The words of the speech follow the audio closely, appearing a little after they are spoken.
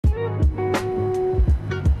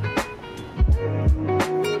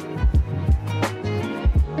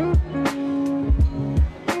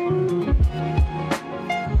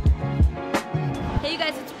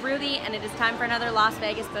Las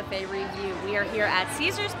Vegas buffet review. We are here at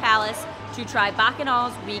Caesar's Palace to try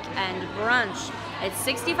Bacchanal's weekend brunch. It's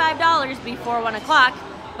 $65 before 1 o'clock,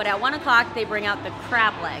 but at 1 o'clock they bring out the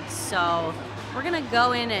crab legs. So we're gonna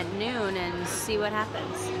go in at noon and see what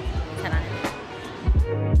happens. Head on in.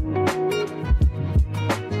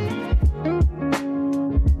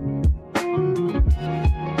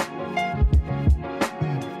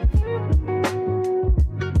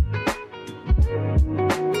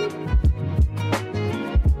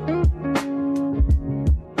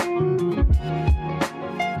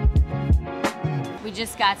 We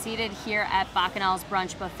just got seated here at Bacchanal's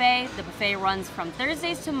Brunch Buffet. The buffet runs from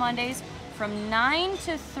Thursdays to Mondays from 9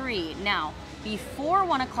 to 3. Now, before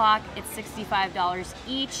 1 o'clock, it's $65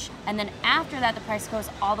 each, and then after that, the price goes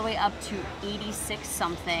all the way up to $86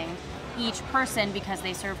 something each person because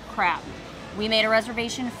they serve crab. We made a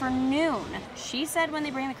reservation for noon. She said when they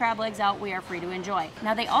bring the crab legs out, we are free to enjoy.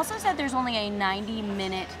 Now, they also said there's only a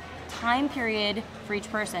 90-minute time period for each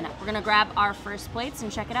person. We're gonna grab our first plates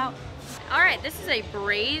and check it out. All right, this is a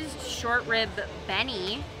braised short rib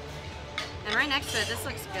Benny. And right next to it, this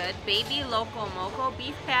looks good. Baby loco moco,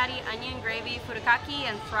 beef patty, onion gravy, furikake,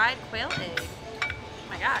 and fried quail egg. Oh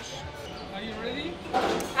my gosh. Are you ready?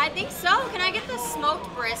 I think so. Can I get the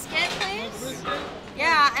smoked brisket, please?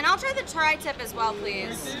 Yeah, and I'll try the tri-tip as well,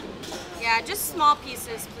 please. Yeah, just small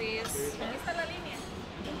pieces, please.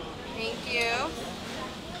 Thank you.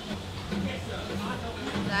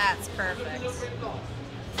 That's perfect.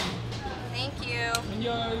 Thank you.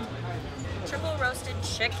 Enjoy. Triple roasted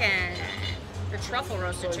chicken. Or truffle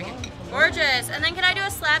roasted chicken. Gorgeous. And then can I do a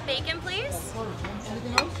slab bacon, please?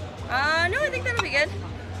 Anything else? No, I think that'll be good.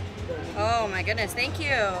 Oh my goodness, thank you.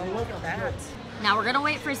 That. Now we're gonna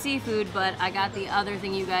wait for seafood, but I got the other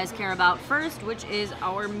thing you guys care about first, which is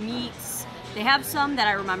our meats. They have some that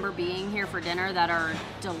I remember being here for dinner that are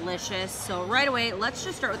delicious. So right away, let's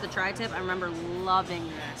just start with the tri-tip. I remember loving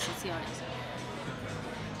this. Let's see how it is.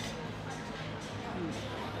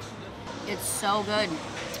 It's so good.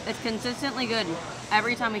 It's consistently good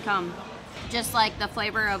every time we come. Just like the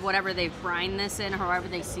flavor of whatever they've brined this in, however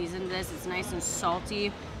they seasoned this, it's nice and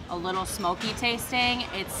salty, a little smoky tasting.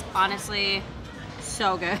 It's honestly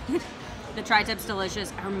so good. The tri-tip's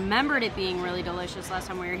delicious. I remembered it being really delicious last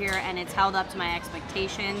time we were here, and it's held up to my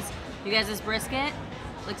expectations. You guys, this brisket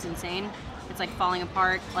looks insane. It's like falling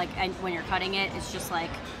apart, like, and when you're cutting it, it's just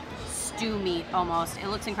like stew meat almost. It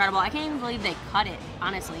looks incredible. I can't even believe they cut it,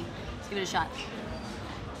 honestly. Let's give it a shot.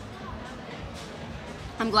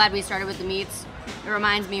 I'm glad we started with the meats. It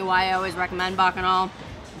reminds me why I always recommend Bacchanal.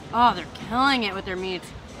 Oh, they're killing it with their meats.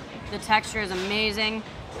 The texture is amazing.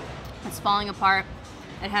 It's falling apart.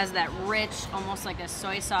 It has that rich, almost like a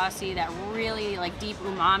soy saucy, that really like deep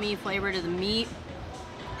umami flavor to the meat.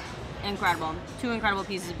 Incredible. Two incredible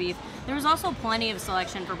pieces of beef. There was also plenty of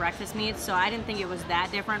selection for breakfast meats, so I didn't think it was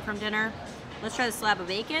that different from dinner. Let's try the slab of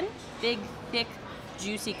bacon. Big, thick,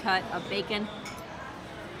 juicy cut of bacon.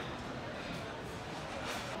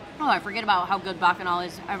 Oh, I forget about how good Bacchanal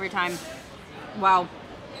is every time. Wow.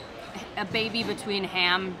 A baby between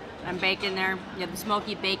ham and bacon there. You have the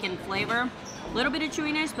smoky bacon flavor. A little bit of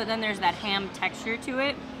chewiness, but then there's that ham texture to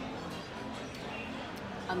it.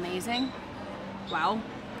 Amazing. Wow.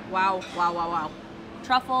 Wow, wow, wow, wow.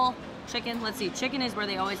 Truffle, chicken. Let's see. Chicken is where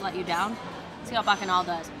they always let you down. Let's see how Bacchanal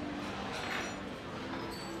does.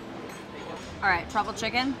 All right, truffle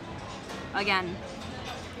chicken. Again,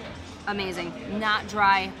 amazing. Not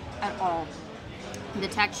dry at all. The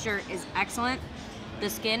texture is excellent. The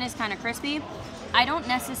skin is kind of crispy. I don't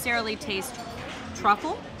necessarily taste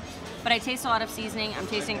truffle, but I taste a lot of seasoning. I'm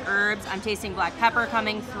tasting herbs. I'm tasting black pepper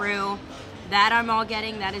coming through. That I'm all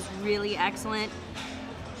getting. That is really excellent.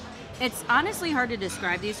 It's honestly hard to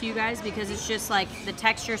describe these to you guys because it's just like the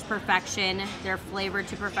texture's perfection. They're flavored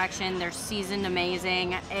to perfection. They're seasoned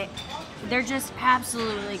amazing. They're just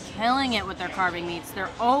absolutely killing it with their carving meats. They're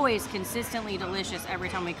always consistently delicious every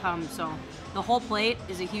time we come. So the whole plate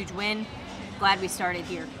is a huge win. Glad we started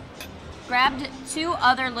here. Grabbed two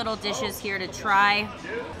other little dishes here to try.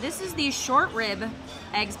 This is the short rib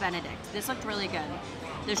eggs Benedict. This looked really good.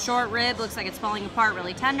 The short rib looks like it's falling apart,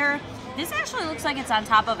 really tender. This actually looks like it's on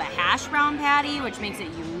top of a hash brown patty, which makes it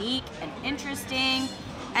unique and interesting.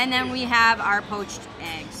 And then we have our poached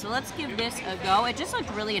eggs. So let's give this a go. It just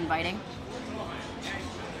looked really inviting.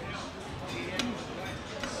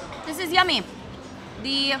 This is yummy.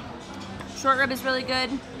 The short rib is really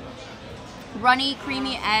good. Runny,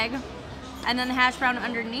 creamy egg. And then the hash brown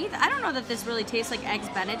underneath. I don't know that this really tastes like eggs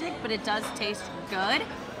Benedict, but it does taste good.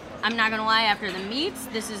 I'm not gonna lie, after the meats,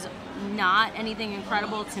 this is not anything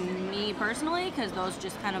incredible to me personally, because those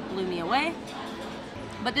just kind of blew me away.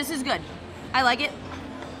 But this is good. I like it.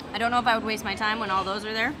 I don't know if I would waste my time when all those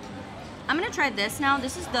are there. I'm gonna try this now.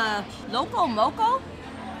 This is the Loco Moco.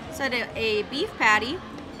 So a beef patty,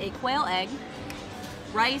 a quail egg,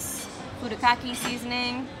 rice, furikake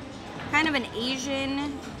seasoning, kind of an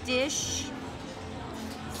Asian dish.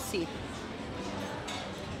 Let's see.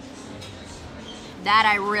 That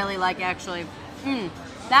I really like, actually.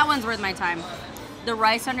 That one's worth my time. The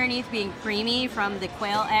rice underneath being creamy from the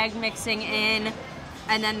quail egg mixing in.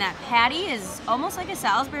 And then that patty is almost like a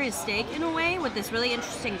Salisbury steak in a way, with this really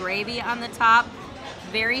interesting gravy on the top.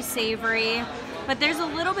 Very savory. But there's a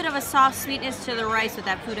little bit of a soft sweetness to the rice with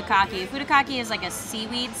that furikake. Furikake is like a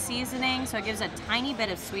seaweed seasoning, so it gives a tiny bit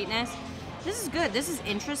of sweetness. This is good. This is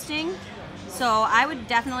interesting. So I would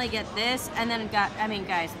definitely get this. And then I mean,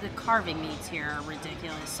 guys, the carving meats here are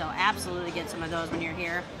ridiculous. So absolutely get some of those when you're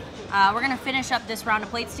here. We're gonna finish up this round of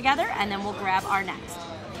plates together, and then we'll grab our next.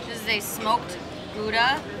 This is a smoked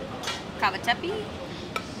Gouda cavatappi.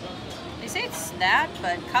 They say it's that,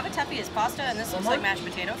 but cavatappi is pasta, and this looks like mashed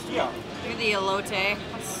potatoes. Yeah. Look at the elote.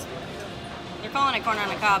 They're calling it corn on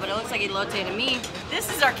the cob, but it looks like elote to me.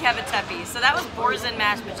 This is our cavatappi. So that was boars and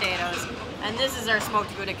mashed potatoes, and this is our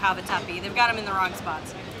smoked Gouda cavatappi. They've got them in the wrong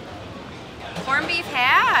spots. Corned beef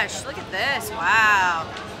hash. Look at this.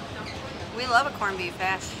 Wow. We love a corned beef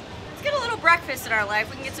hash. Let's get a little breakfast in our life.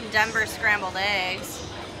 We can get some Denver scrambled eggs.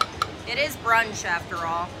 It is brunch after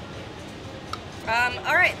all.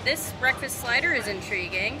 All right, this breakfast slider is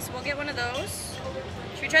intriguing, so we'll get one of those.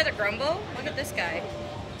 Should we try the gumbo? Look at this guy.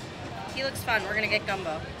 He looks fun. We're gonna get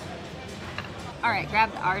gumbo. All right,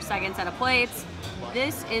 grabbed our second set of plates.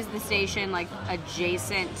 This is the station like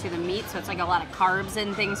adjacent to the meat, so it's like a lot of carbs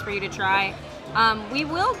and things for you to try. We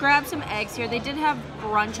will grab some eggs here. They did have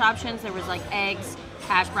brunch options. There was like eggs,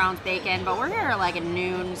 hash browns, bacon, but we're here like at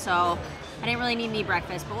noon, so I didn't really need any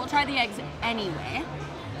breakfast, but we'll try the eggs anyway.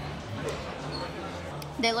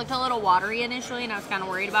 They looked a little watery initially, and I was kind of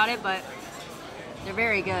worried about it, but they're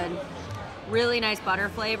very good. Really nice butter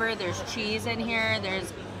flavor. There's cheese in here.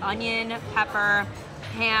 There's onion, pepper,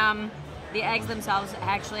 ham. The eggs themselves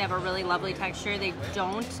actually have a really lovely texture. They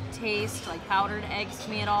don't taste like powdered eggs to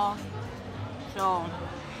me at all. So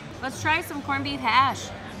let's try some corned beef hash.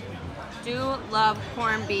 Do love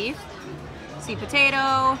corned beef. See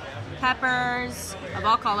potato, peppers of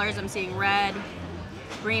all colors. I'm seeing red,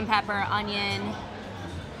 green pepper, onion.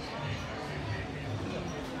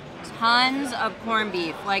 Tons of corned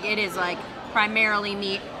beef. Like, it is like primarily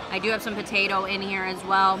meat. I do have some potato in here as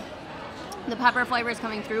well. The pepper flavor is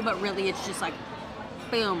coming through, but really it's just like,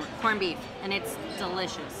 boom, corned beef. And it's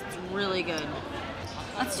delicious. It's really good.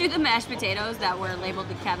 Let's do the mashed potatoes that were labeled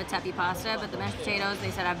the cavatappi pasta, but the mashed potatoes, they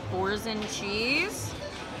said have boars and cheese.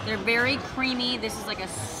 They're very creamy. This is like a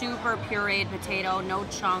super pureed potato, no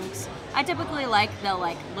chunks. I typically like the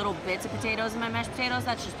like little bits of potatoes in my mashed potatoes.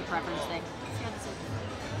 That's just a preference thing. See how this is?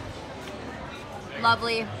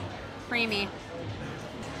 Lovely, creamy,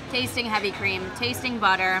 tasting heavy cream, tasting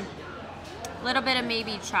butter. A little bit of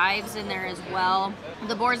maybe chives in there as well.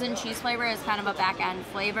 The boars and cheese flavor is kind of a back end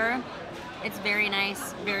flavor. It's very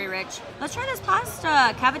nice, very rich. Let's try this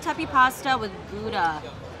pasta, cavatappi pasta with Gouda.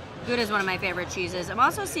 Gouda is one of my favorite cheeses. I'm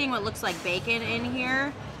also seeing what looks like bacon in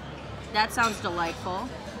here. That sounds delightful.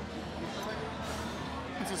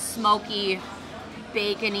 It's a smoky,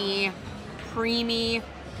 bacony, creamy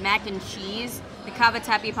mac and cheese. The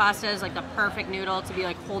cavatappi pasta is like the perfect noodle to be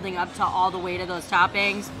like holding up to all the weight of those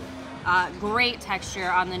toppings. Great texture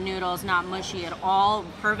on the noodles, not mushy at all,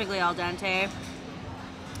 perfectly al dente.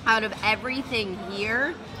 Out of everything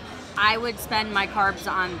here, I would spend my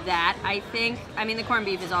carbs on that, I think. I mean, the corned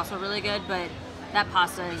beef is also really good, but that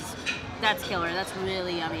pasta that's killer. That's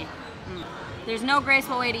really yummy. There's no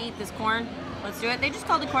graceful way to eat this corn. Let's do it. They just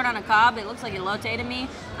called it corn on a cob. It looks like elote to me.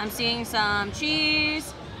 I'm seeing some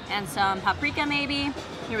cheese and some paprika maybe.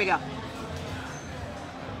 Here we go.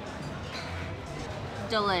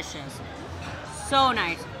 Delicious. So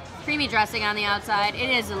nice. Creamy dressing on the outside. It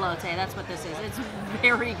is elote. That's what this is. It's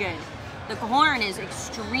very good. The corn is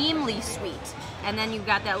extremely sweet. And then you've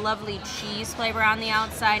got that lovely cheese flavor on the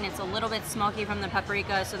outside, and it's a little bit smoky from the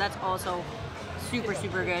paprika, so that's also super,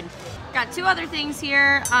 super good. Got two other things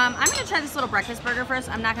here. I'm gonna try this little breakfast burger first.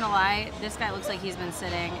 I'm not gonna lie, this guy looks like he's been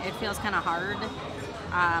sitting. It feels kind of hard.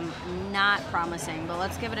 Not promising, but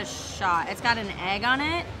let's give it a shot. It's got an egg on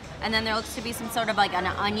it, and then there looks to be some sort of like an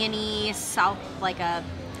oniony, like a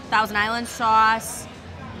Thousand Island sauce.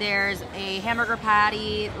 There's a hamburger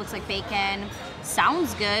patty, it looks like bacon.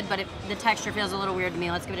 Sounds good, but the texture feels a little weird to me.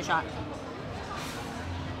 Let's give it a shot.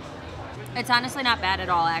 It's honestly not bad at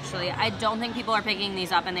all, actually. I don't think people are picking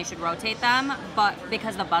these up and they should rotate them, but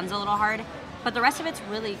because the bun's a little hard, but the rest of it's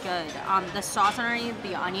really good. The sauce underneath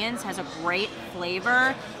the onions has a great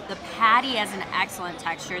flavor. The patty has an excellent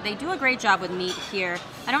texture. They do a great job with meat here.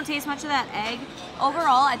 I don't taste much of that egg.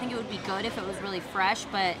 Overall, I think it would be good if it was really fresh,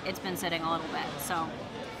 but it's been sitting a little bit, so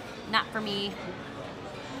not for me.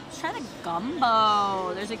 Let's try the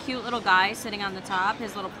gumbo. There's a cute little guy sitting on the top,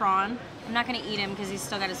 his little prawn. I'm not gonna eat him because he's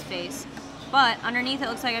still got his face. But underneath it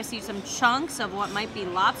looks like I see some chunks of what might be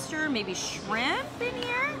lobster, maybe shrimp in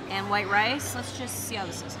here, and white rice. Let's just see how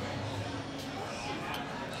this is.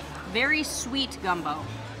 Very sweet gumbo.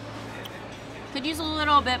 Could use a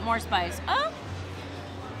little bit more spice. Oh,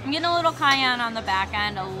 I'm getting a little cayenne on the back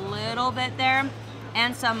end, a little bit there,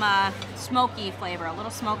 and some smoky flavor, a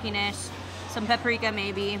little smokiness, some paprika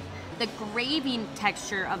maybe. The gravy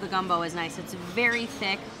texture of the gumbo is nice. It's very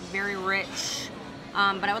thick, very rich.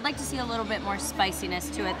 But I would like to see a little bit more spiciness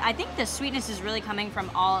to it. I think the sweetness is really coming from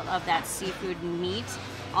all of that seafood meat.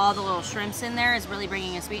 All the little shrimps in there is really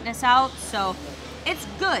bringing a sweetness out. So it's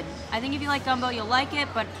good. I think if you like gumbo, you'll like it,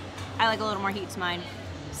 but I like a little more heat to mine.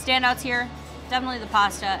 Standouts here, definitely the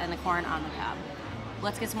pasta and the corn on the cob.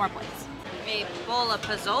 Let's get some more plates. A bowl of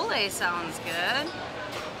pozole sounds good.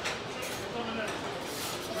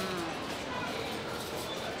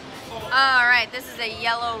 All right, this is a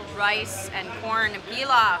yellow rice and corn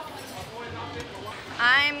pilaf.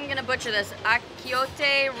 I'm gonna butcher this.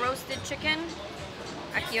 Achiote roasted chicken.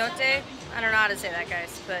 Achiote. I don't know how to say that,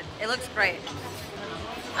 guys, but it looks great.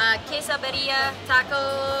 Quesadilla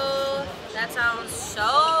taco. That sounds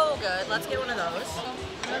so good. Let's get one of those.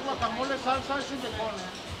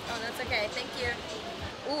 Oh, that's okay. Thank you.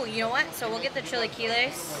 Ooh, you know what? So we'll get the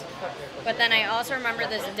chilaquiles, but then I also remember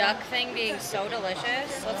this duck thing being so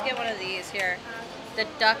delicious. Let's get one of these here. The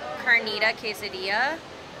duck carnita quesadilla.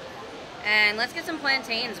 And let's get some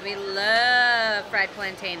plantains. We love fried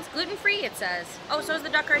plantains. Gluten-free, it says. Oh, so is the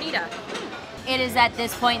duck carnita. It is at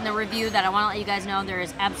this point in the review that I want to let you guys know there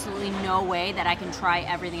is absolutely no way that I can try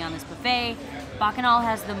everything on this buffet. Bacchanal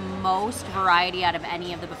has the most variety out of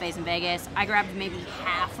any of the buffets in Vegas. I grabbed maybe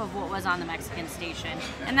half of what was on the Mexican station,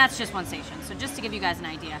 and that's just one station, so just to give you guys an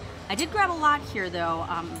idea. I did grab a lot here, though.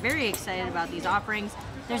 I'm very excited about these offerings.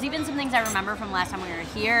 There's even some things I remember from last time we were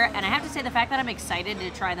here, and I have to say the fact that I'm excited to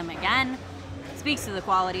try them again speaks to the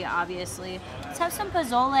quality, obviously. Let's have some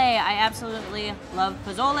pozole. I absolutely love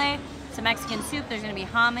pozole. Some Mexican soup. There's going to be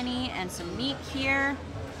hominy and some meat here.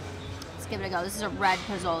 Let's give it a go. This is a red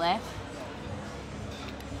pozole.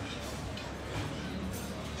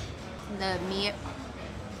 The meat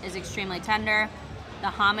is extremely tender. The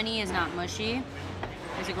hominy is not mushy.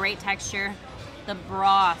 There's a great texture. The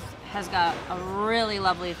broth has got a really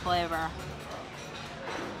lovely flavor.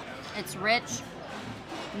 It's rich,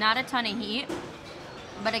 not a ton of heat,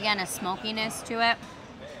 but again, a smokiness to it.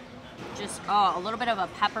 Just, oh, a little bit of a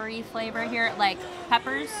peppery flavor here, like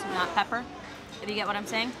peppers, not pepper, if you get what I'm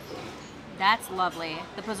saying. That's lovely.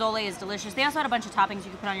 The pozole is delicious. They also had a bunch of toppings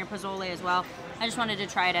you could put on your pozole as well. I just wanted to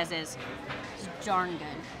try it as is. It's darn good.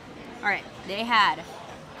 All right, they had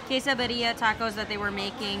quesadilla tacos that they were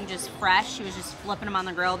making just fresh. She was just flipping them on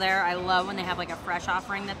the grill there. I love when they have like a fresh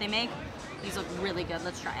offering that they make. These look really good.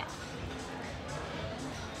 Let's try it.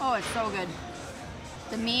 Oh, it's so good.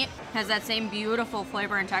 The meat has that same beautiful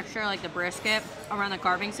flavor and texture like the brisket around the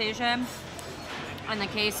carving station. And the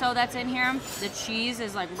queso that's in here, the cheese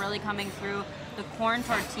is like really coming through. The corn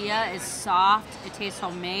tortilla is soft. It tastes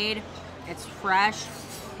homemade. It's fresh.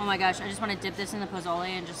 Oh my gosh, I just want to dip this in the pozole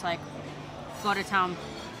and just like go to town.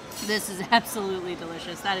 This is absolutely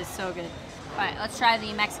delicious. That is so good. All right, let's try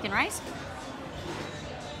the Mexican rice.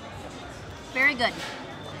 Very good.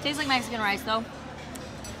 Tastes like Mexican rice though.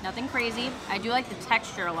 Nothing crazy. I do like the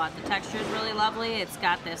texture a lot. The texture is really lovely. It's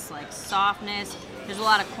got this like softness. There's a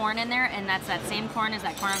lot of corn in there, and that's that same corn as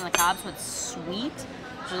that corn on the cob, so it's sweet.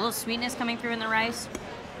 There's a little sweetness coming through in the rice.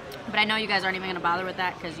 But I know you guys aren't even gonna bother with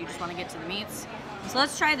that because you just want to get to the meats. So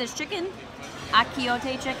let's try this chicken.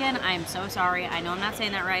 Achiote chicken. I am so sorry. I know I'm not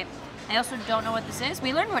saying that right. I also don't know what this is.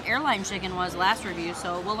 We learned what airline chicken was last review,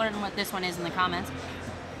 so we'll learn what this one is in the comments.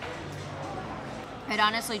 It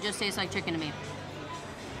honestly just tastes like chicken to me.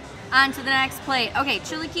 On to the next plate. Okay,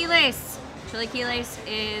 chilaquiles. Chilaquiles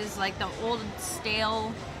is like the old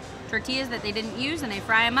stale tortillas that they didn't use, and they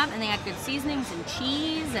fry them up, and they add good seasonings and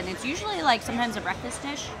cheese, and it's usually like sometimes a breakfast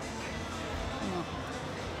dish.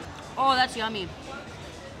 Oh, that's yummy.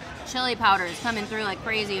 Chili powder is coming through like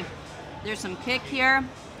crazy. There's some kick here.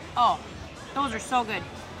 Oh, those are so good.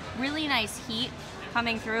 Really nice heat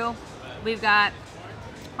coming through. We've got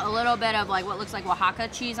a little bit of like what looks like Oaxaca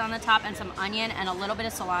cheese on the top and some onion and a little bit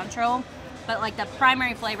of cilantro. But like the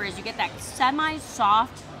primary flavor is you get that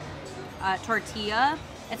semi-soft tortilla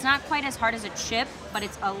It's not quite as hard as a chip, but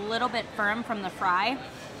it's a little bit firm from the fry.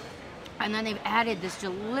 And then they've added this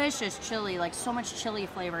delicious chili, like so much chili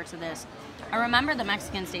flavor to this. I remember the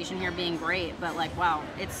Mexican station here being great, but like, wow,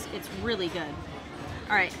 it's really good.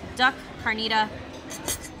 All right, duck carnita.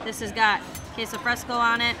 This has got queso fresco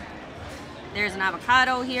on it. There's an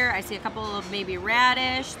avocado here. I see a couple of maybe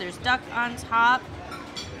radish. There's duck on top.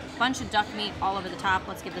 Bunch of duck meat all over the top.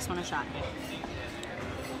 Let's give this one a shot.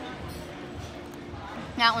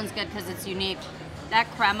 That one's good because it's unique.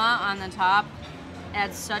 That crema on the top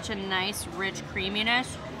adds such a nice, rich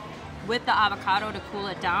creaminess with the avocado to cool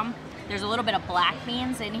it down. There's a little bit of black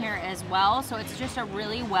beans in here as well, so it's just a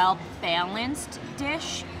really well-balanced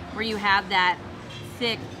dish where you have that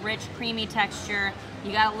thick, rich, creamy texture.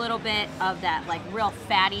 You got a little bit of that like real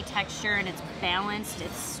fatty texture, and it's balanced.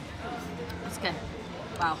 It's good.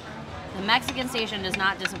 Wow. The Mexican station does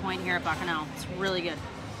not disappoint here at Bacchanal. It's really good.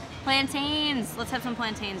 Plantains. Let's have some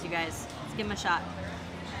plantains, you guys. Let's give them a shot.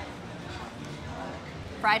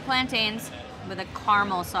 Fried plantains with a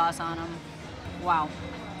caramel sauce on them. Wow.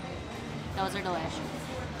 Those are delicious.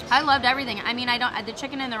 I loved everything. I mean, the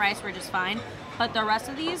chicken and the rice were just fine, but the rest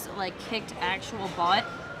of these like kicked actual butt,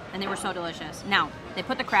 and they were so delicious. Now, they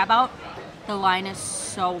put the crab out. The line is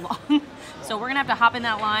so long. So we're gonna have to hop in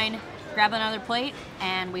that line, grab another plate,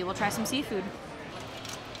 and we will try some seafood.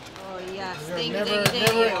 Oh yes, thank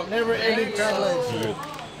you. Never ending traveling.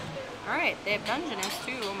 All right, they have Dungeness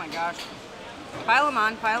too. Oh my gosh. Pile them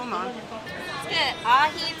on, pile them on. Let's get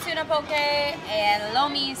ahi tuna poke and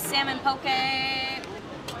lomi salmon poke.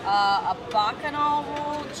 A Bacchanal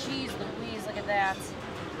roll. Jeez Louise, look at that.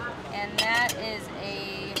 And that is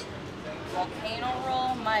a volcano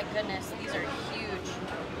roll. My goodness, these are huge.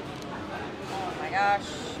 Oh my gosh.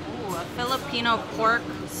 Ooh, a Filipino pork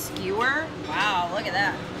skewer. Wow, look at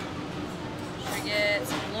that. Should we get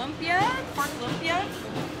some lumpia? Pork lumpia?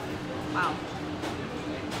 Wow.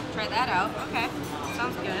 Try that out. Okay,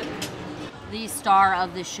 sounds good. The star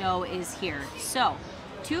of the show is here. So,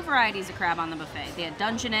 2 varieties of crab on the buffet. They had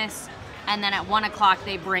Dungeness, and then at 1 o'clock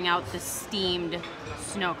they bring out the steamed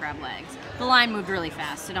snow crab legs. The line moved really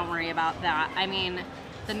fast, so don't worry about that. I mean,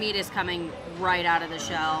 the meat is coming right out of the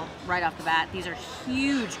shell, right off the bat. These are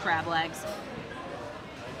huge crab legs.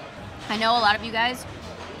 I know a lot of you guys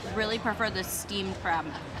really prefer the steamed crab.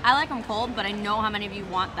 I like them cold, but I know how many of you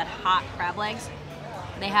want that hot crab legs.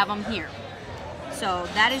 They have them here. So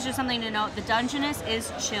that is just something to note. The Dungeness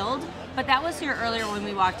is chilled, but that was here earlier when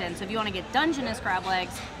we walked in. So if you want to get Dungeness crab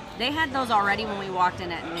legs, they had those already when we walked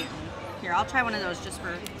in at noon. Here, I'll try one of those just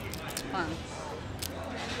for fun.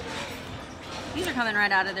 These are coming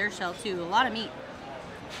right out of their shell too. A lot of meat.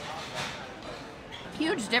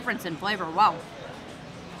 Huge difference in flavor. Wow.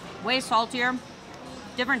 Way saltier,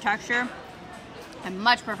 different texture. I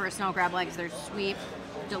much prefer snow crab legs. They're sweet,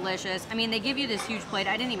 delicious. I mean, they give you this huge plate.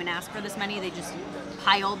 I didn't even ask for this many. They just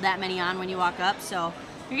piled that many on when you walk up. So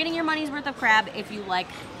you're getting your money's worth of crab if you like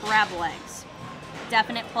crab legs.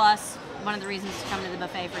 Definite plus. One of the reasons to come to the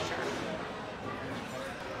buffet for sure.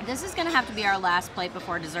 This is gonna have to be our last plate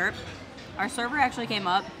before dessert. Our server actually came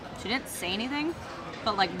up. She didn't say anything,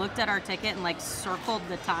 but like looked at our ticket and like circled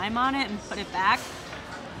the time on it and put it back.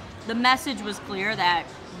 The message was clear that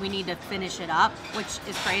we need to finish it up, which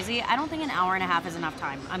is crazy. I don't think an hour and a half is enough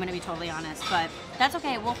time. I'm gonna be totally honest, but that's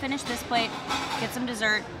okay. We'll finish this plate, get some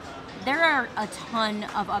dessert. There are a ton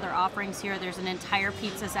of other offerings here. There's an entire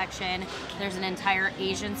pizza section. There's an entire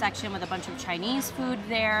Asian section with a bunch of Chinese food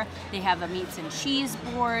there. They have a meats and cheese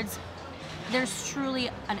boards. There's truly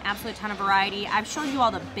an absolute ton of variety. I've showed you all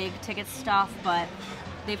the big ticket stuff, but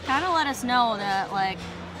they've kind of let us know that like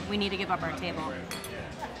we need to give up our table.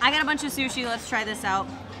 I got a bunch of sushi. Let's try this out.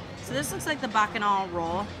 So this looks like the Bacchanal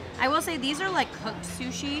roll. I will say these are like cooked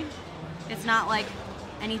sushi. It's not like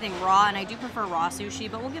anything raw, and I do prefer raw sushi,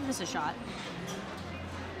 but we'll give this a shot.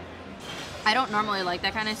 I don't normally like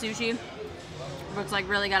that kind of sushi. Looks like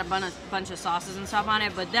really got a bunch of sauces and stuff on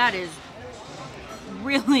it, but that is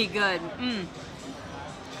really good.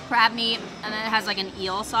 Crab meat, and then it has like an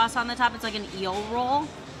eel sauce on the top. It's like an eel roll.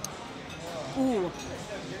 Ooh,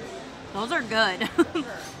 those are good.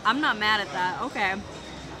 I'm not mad at that. Okay.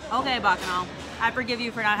 Okay, Bacchanal. I forgive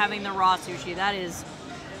you for not having the raw sushi. That is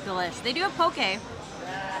delish. They do have poke.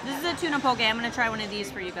 This is a tuna poke. I'm going to try one of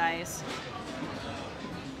these for you guys.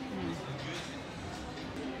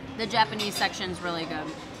 The Japanese section's really good.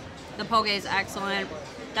 The poke is excellent.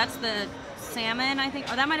 That's the salmon, I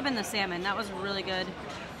think. Oh, that might have been the salmon. That was really good.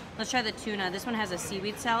 Let's try the tuna. This one has a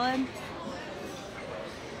seaweed salad.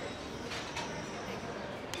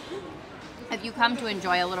 If you come to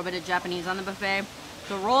enjoy a little bit of Japanese on the buffet,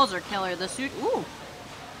 the rolls are killer. The sushi, ooh,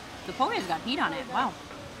 the poke's got heat on it. Wow.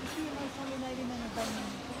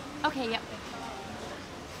 Okay, yep.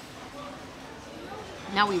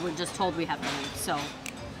 Now we were just told we have to leave, so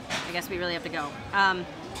I guess we really have to go.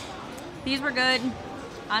 These were good.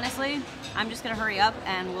 Honestly, I'm just gonna hurry up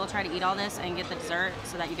and we'll try to eat all this and get the dessert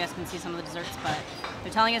so that you guys can see some of the desserts, but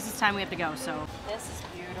they're telling us it's time we have to go, so. This is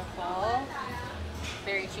beautiful.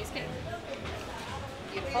 Berry cheesecake.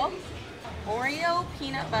 Beautiful. Oreo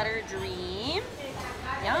peanut butter dream.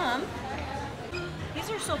 Yum. These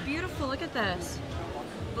are so beautiful, look at this.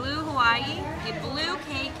 Blue Hawaii, a blue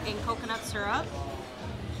cake in coconut syrup.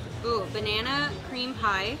 Ooh, banana cream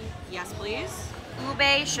pie. Yes, please.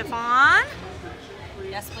 Ube chiffon.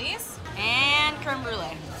 Yes, please. And creme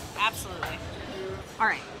brulee. Absolutely. All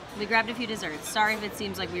right, we grabbed a few desserts. Sorry if it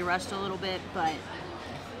seems like we rushed a little bit, but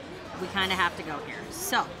we kind of have to go here.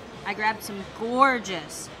 So, I grabbed some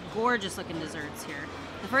gorgeous, gorgeous looking desserts here.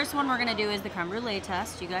 The first one we're gonna do is the creme brulee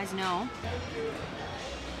test. You guys know.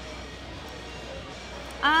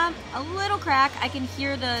 A little crack. I can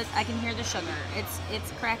hear the sugar.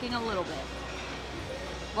 It's cracking a little bit.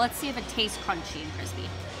 Let's see if it tastes crunchy and crispy.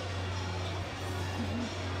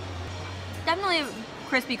 Definitely a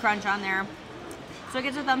crispy crunch on there. So it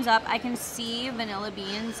gets a thumbs up. I can see vanilla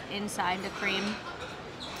beans inside the cream.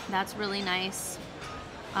 That's really nice.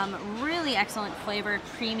 Really excellent flavor,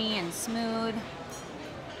 creamy and smooth.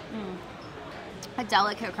 A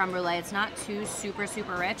delicate creme brulee. It's not too super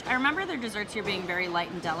rich. I remember their desserts here being very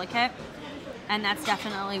light and delicate, and that's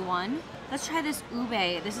definitely one. Let's try this ube.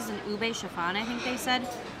 This is an ube chiffon, I think they said.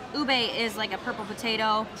 Ube is like a purple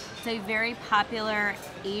potato. It's a very popular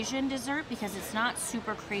Asian dessert because it's not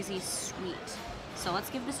super crazy sweet. So let's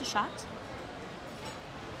give this a shot.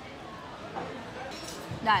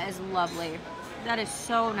 That is lovely. That is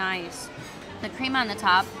so nice. The cream on the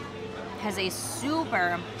top has a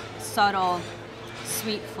super subtle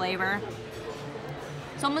sweet flavor.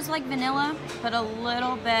 It's almost like vanilla, but a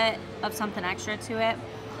little bit of something extra to it.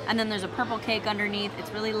 And then there's a purple cake underneath.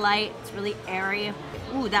 It's really light, it's really airy.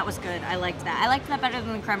 Ooh, that was good. I liked that. I liked that better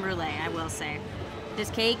than the creme brulee, I will say. This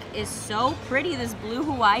cake is so pretty, this blue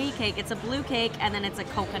Hawaii cake. It's a blue cake and then it's a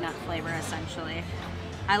coconut flavor essentially.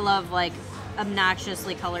 I love like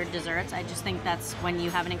obnoxiously colored desserts. I just think that's when you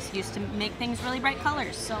have an excuse to make things really bright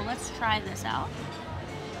colors. So let's try this out.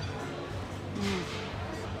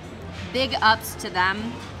 Big ups to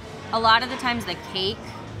them. A lot of the times the cake,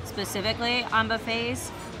 specifically on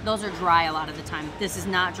buffets, those are dry a lot of the time. This is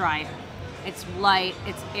not dry. It's light,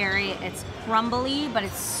 it's airy, it's crumbly, but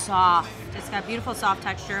it's soft. It's got beautiful soft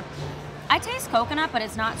texture. I taste coconut, but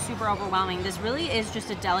it's not super overwhelming. This really is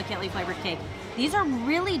just a delicately flavored cake. These are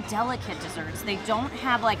really delicate desserts. They don't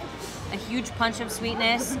have like a huge punch of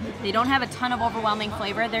sweetness. They don't have a ton of overwhelming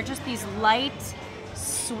flavor. They're just these light,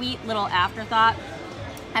 sweet little afterthought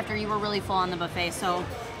after you were really full on the buffet. So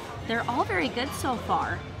they're all very good so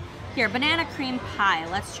far. Here, banana cream pie.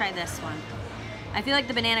 Let's try this one. I feel like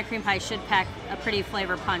the banana cream pie should pack a pretty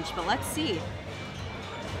flavor punch, but let's see.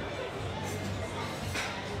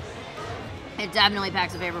 It definitely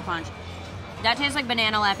packs a flavor punch. That tastes like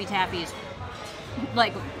banana Laffy Taffies.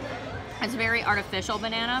 Like, it's very artificial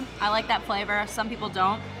banana. I like that flavor. Some people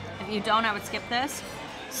don't. If you don't, I would skip this.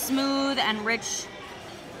 Smooth and rich.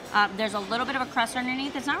 There's a little bit of a crust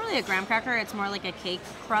underneath. It's not really a graham cracker. It's more like a cake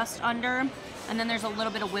crust under. And then there's a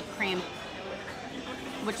little bit of whipped cream,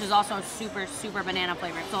 which is also super banana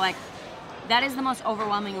flavored. So like, that is the most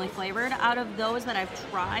overwhelmingly flavored out of those that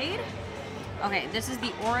I've tried. Okay, this is the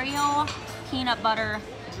Oreo peanut butter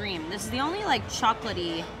dream. This is the only like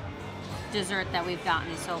chocolatey dessert that we've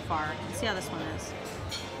gotten so far. Let's see how this one is.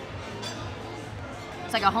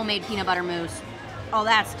 It's like a homemade peanut butter mousse. Oh,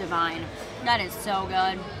 that's divine. That is so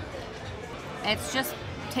good. It's just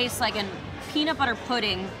tastes like a peanut butter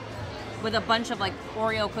pudding with a bunch of like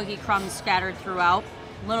Oreo cookie crumbs scattered throughout.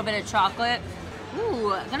 A little bit of chocolate.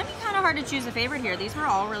 Ooh, gonna be kind of hard to choose a favorite here. These were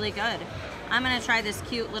all really good. I'm gonna try this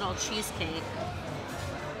cute little cheesecake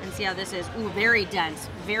and see how this is. Ooh, very dense,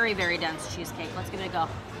 very dense cheesecake. Let's give it a go.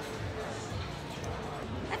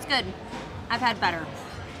 That's good. I've had better.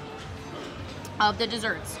 Of the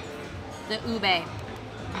desserts, the ube,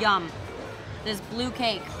 yum. This blue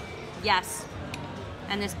cake, yes.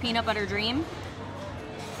 And this peanut butter dream.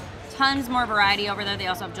 Tons more variety over there. They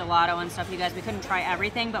also have gelato and stuff, you guys. We couldn't try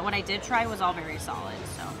everything, but what I did try was all very solid,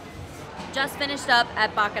 so. Just finished up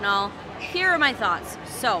at Bacchanal. Here are my thoughts.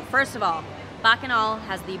 So, first of all, Bacchanal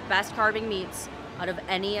has the best carving meats out of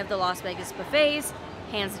any of the Las Vegas buffets,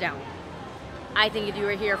 hands down. I think if you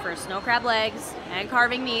were here for snow crab legs and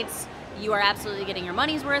carving meats, you are absolutely getting your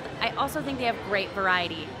money's worth. I also think they have great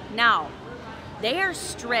variety. Now, They are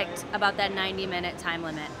strict about that 90-minute time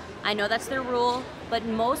limit. I know that's their rule, but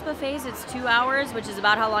most buffets it's 2 hours, which is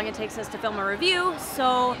about how long it takes us to film a review,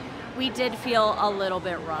 so we did feel a little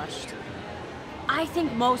bit rushed. I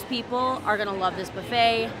think most people are gonna love this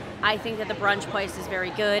buffet. I think that the brunch place is very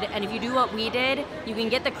good, and if you do what we did, you can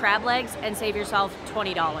get the crab legs and save yourself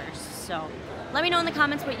 $20. So let me know in the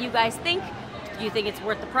comments what you guys think. Do you think it's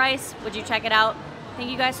worth the price? Would you check it out? Thank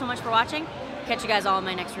you guys so much for watching. Catch you guys all in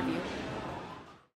my next review.